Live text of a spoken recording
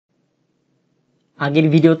আগের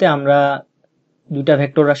ভিডিওতে আমরা দুইটা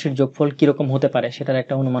ভেক্টর রাশির যোগফল কিরকম হতে পারে সেটার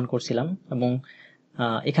একটা অনুমান করছিলাম এবং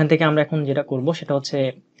এখান থেকে আমরা এখন যেটা করব সেটা হচ্ছে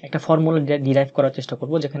একটা ফর্মুলা ডিরাইভ করার চেষ্টা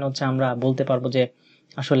করব, যেখানে হচ্ছে আমরা বলতে পারবো যে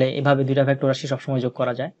আসলে এভাবে দুইটা ভেক্টর রাশি সবসময় যোগ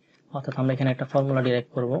করা যায়। অর্থাৎ আমরা এখানে একটা ফর্মুলা ডিরাইভ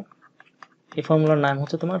করব। এই ফর্মুলার নাম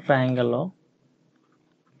হচ্ছে তোমার ট্রায়াঙ্গেল ল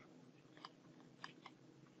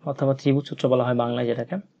অথবা ত্রিভুজ সূত্র বলা হয় বাংলায়,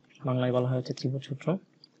 যেটাকে বাংলায় বলা হয় হচ্ছে ত্রিভুজ সূত্র।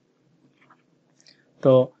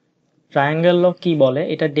 তো ট্রায়াঙ্গেল ল কি বলে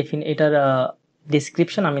এটার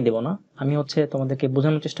ডেসক্রিপশন আমি দেব না, আমি হচ্ছে তোমাদেরকে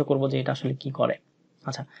বোঝানোর চেষ্টা করব যে এটা আসলে কি করে।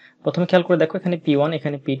 আচ্ছা, প্রথমে খেয়াল করে দেখো, এখানে P1,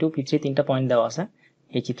 এখানে P2, P3 তিনটা পয়েন্ট দেওয়া আছে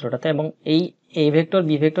এই চিত্রটাতে, এবং এই A vector,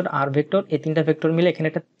 B vector, R vector, এই তিনটা ভেক্টর মিলে এখানে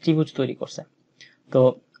একটা ত্রিভুজ তৈরি করছে। তো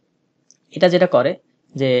এটা যেটা করে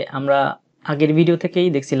যে আমরা আগের ভিডিও থেকেই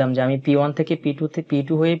দেখছিলাম যে আমি P1 থেকে P2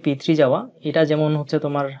 হয়ে P3 যাওয়া, এটা যেমন হচ্ছে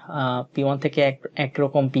তোমার P1 থেকে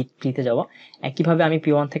একরকম P3 তে যাওয়া, একইভাবে আমি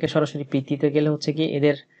P1 থেকে সরাসরি P3 তে গেলে হচ্ছে কি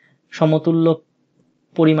এদের সমতুল্য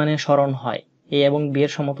পরিমাণে সরণ হয়, A এবং B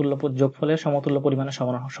এর সমতুল্য যোগফলের সমতুল্য পরিমাণে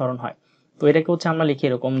সরণ হয়। তো এটাকে হচ্ছে আমরা লিখি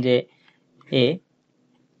এরকম যে A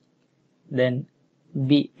then B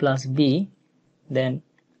plus B then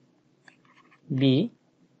B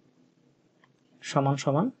সমান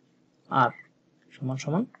সমান R সমান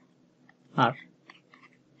সমান R।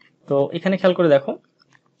 তো এখানে খেয়াল করে দেখো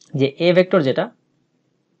যে A ভেক্টর যেটা,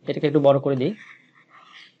 এটাকে একটু বড় করে দিই,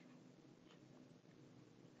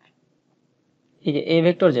 এই যে A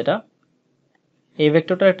ভেক্টর যেটা, A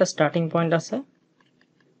ভেক্টরটার একটা স্টার্টিং পয়েন্ট আছে,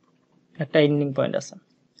 একটা এন্ডিং পয়েন্ট আছে।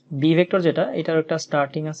 B ভেক্টর যেটা, এটার একটা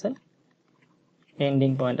স্টার্টিং আছে, এন্ডিং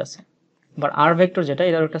পয়েন্ট আছে। আবার R ভেক্টর যেটা,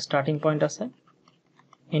 এটার একটা স্টার্টিং পয়েন্ট আছে,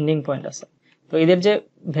 এন্ডিং পয়েন্ট আছে। তো এদের যে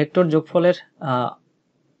ভেক্টর যোগফলের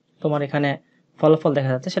তোমার এখানে ফলাফল দেখা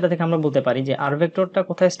যাচ্ছে, সেটা থেকে আমরা বলতে পারি যে R ভেক্টরটা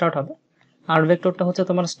কোথায় স্টার্ট হবে। R ভেক্টরটা হচ্ছে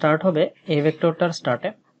তোমার স্টার্ট হবে A ভেক্টরটার স্টার্টে,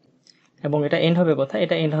 এবং এটা এন্ড হবে কোথায়,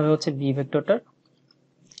 এটা এন্ড হবে হচ্ছে B ভেক্টরটার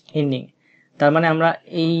এন্ডিং। তার মানে আমরা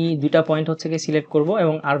এই দুইটা পয়েন্ট হচ্ছে গিয়ে সিলেক্ট করব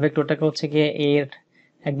এবং R ভেক্টরটাকে হচ্ছে গিয়ে এর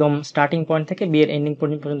একদম স্টার্টিং পয়েন্ট থেকে B এর এন্ডিং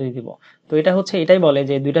পর্যন্ত দিয়ে দিব। তো এটা হচ্ছে এটাই বলে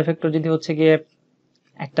যে দুইটা ভেক্টর যদি হচ্ছে গিয়ে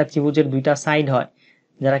একটা ত্রিভুজের দুইটা সাইড হয়,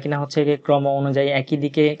 যারা কিনা হচ্ছে গিয়ে ক্রম অনুযায়ী একই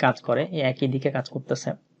দিকে কাজ করে, এই একই দিকে কাজ করতেছে,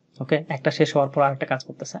 ওকে, একটা শেষ হওয়ার পর আরেকটা কাজ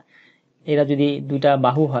করতেছে, এরা যদি দুইটা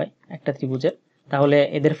বাহু হয় একটা ত্রিভুজের, তাহলে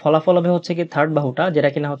এদের ফলাফল হবে হচ্ছে গিয়ে থার্ড বাহুটা, যেটা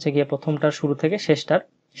কিনা হচ্ছে গিয়ে প্রথমটার শুরু থেকে শেষটার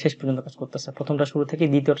শেষ পর্যন্ত কাজ করতেছে, প্রথমটা শুরু থেকে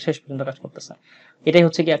দ্বিতীয়র শেষ পর্যন্ত কাজ করতেছে। এটাই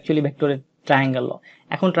হচ্ছে গিয়ে অ্যাকচুয়ালি ভেক্টরের ট্রায়াঙ্গেল ল।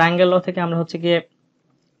 এখন ট্রায়াঙ্গেল ল থেকে আমরা হচ্ছে গিয়ে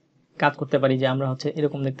কাজ করতে পারি যে আমরা হচ্ছে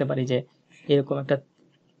এরকম দেখতে পারি যে এরকম একটা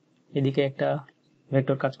এদিকে একটা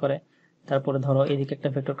ভেক্টর কাজ করে, তারপরে ধরো এদিকে একটা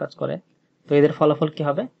ভেক্টর কাজ করে। তো এদের ফলাফল কি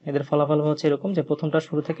হবে, এদের ফলাফল হচ্ছে এরকম যে প্রথমটা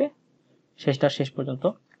শুরু থেকে শেষটার শেষ পর্যন্ত।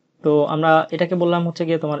 তো আমরা এটাকে বললাম হচ্ছে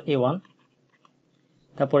গিয়ে তোমার A1,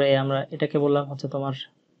 তারপরে আমরা এটাকে বললাম হচ্ছে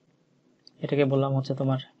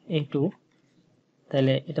তোমার A2,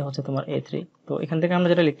 তাহলে এটা হচ্ছে তোমার A3। তো এখান থেকে আমরা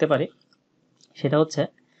যেটা লিখতে পারি সেটা হচ্ছে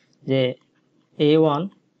যে A1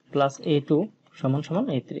 প্লাস A2 সমান সমান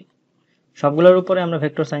A3। সবগুলোর উপরে আমরা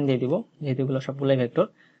ভেক্টর সাইন দিয়ে দিব, যেহেতু এগুলো সবগুলোই ভেক্টর।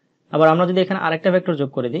 আবার আমরা যদি এখানে আরেকটা ভেক্টর যোগ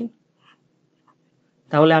করে দিই,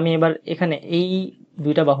 তাহলে আমি এবার এখানে এই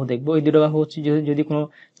দুইটা বাহু দেখব। এই দুইটা বাহু হচ্ছে যদি কোনো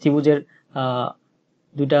ত্রিভুজের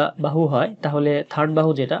দুইটা বাহু হয়, তাহলে থার্ড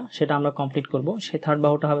বাহু যেটা, সেটা আমরা কমপ্লিট করব। সেই থার্ড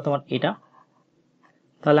বাহুটা হবে তোমার এটা।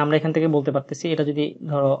 তাহলে আমরা এখান থেকে বলতে পারতেছি, এটা যদি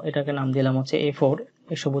ধরো এটাকে নাম দিলাম হচ্ছে A4,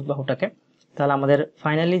 এই সবুজ বাহুটাকে, তাহলে আমাদের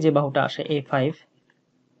ফাইনালি যে বাহুটা আসে A5,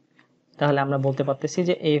 তাহলে আমরা বলতে পারতেছি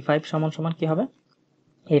যে A5 সমান সমান কি হবে,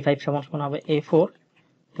 A5 সমান সমান হবে A4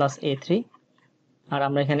 প্লাস A3। আর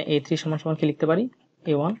আমরা এখানে A3 সমান সমান কি লিখতে পারি,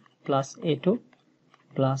 A1 plus A2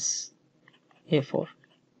 plus A4।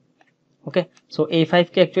 ওকে, সো A5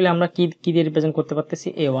 কে অ্যাকচুয়ালি আমরা কি দিয়ে রিপ্রেজেন্ট করতে পারতেছি,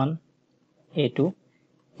 A1 A2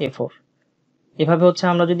 A4। এভাবে হচ্ছে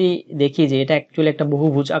আমরা যদি দেখি যে এটা অ্যাকচুয়ালি একটা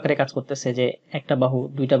বহুভুজ আকারে কাজ করতেছে, যে একটা বাহু,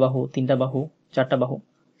 দুইটা বাহু, তিনটা বাহু, চারটা বাহু।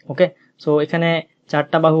 ওকে, সো এখানে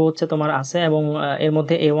চারটা বাহু হচ্ছে তোমার আছে, এবং এর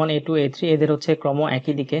মধ্যে A1 A2 A3 এদের হচ্ছে ক্রম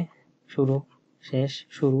একই দিকে, শুরু শেষ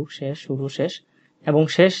শুরু শেষ শুরু শেষ, এবং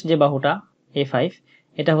শেষ যে বাহুটা A5,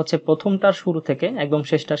 এটা হচ্ছে প্রথমটার শুরু থেকে একদম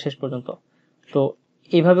শেষটার শেষ পর্যন্ত। তো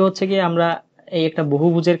এইভাবে হচ্ছে গিয়ে আমরা এই একটা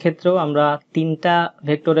বহুভুজের ক্ষেত্রেও আমরা তিনটা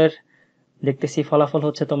ভেক্টরের দেখতেছি ফলাফল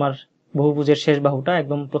হচ্ছে তোমার বহুভুজের শেষ বাহুটা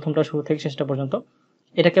একদম প্রথমটা শুরু থেকে শেষটা পর্যন্ত।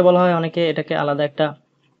 এটাকে বলা হয়, অনেকে এটাকে আলাদা একটা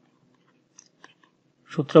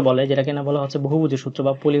সূত্র বলে, যেটা কিনা বলা হচ্ছে বহুভুজের সূত্র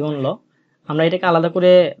বা পলিগন ল। আমরা এটাকে আলাদা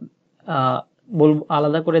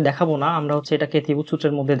করে দেখাবো না, আমরা হচ্ছে এটাকে ত্রিভুজ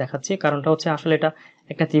সূত্রের মধ্যে দেখাচ্ছি। কারণটা হচ্ছে আসলে এটা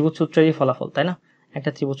একটা ত্রিভুজ সূত্রেরই ফলাফল, তাই না? একটা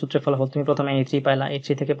ত্রিভুজ সূত্রের ফলাফল, তুমি প্রথমে A3 পাইলা, A3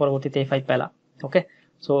 থেকে পরবর্তীতে A5 পাইলা। ওকে,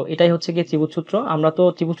 সো এটাই হচ্ছে কি ত্রিভুজ সূত্র। আমরা তো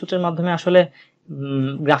ত্রিভুজ সূত্রের মাধ্যমে আসলে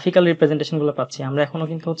গ্রাফিক্যাল রিপ্রেজেন্টেশন গুলো পাচ্ছি। আমরা এখনো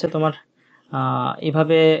কিন্তু হচ্ছে তোমার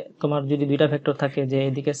এভাবে তোমার যদি দুইটা ভেক্টর থাকে যে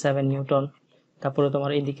এদিকে 7 নিউটন, তারপরে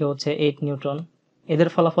তোমার এদিকে হচ্ছে 8 নিউটন, এদের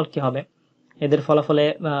ফলাফল কি হবে? এদের ফলাফলে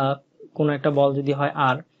কোনো একটা বল যদি হয়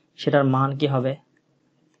আর, সেটার মান কি হবে,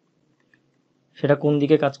 সেটা কোন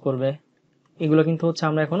দিকে কাজ করবে, এগুলো কিন্তু হচ্ছে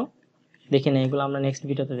আমরা এখনো দেখি না, এগুলো আমরা নেক্সট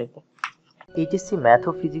ভিডিওতে দেখব। এইচএসসি ম্যাথ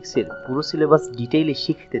ও ফিজিক্সের পুরো সিলেবাস ডিটেইলে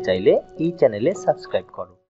শিখতে চাইলে এই চ্যানেলে সাবস্ক্রাইব করো।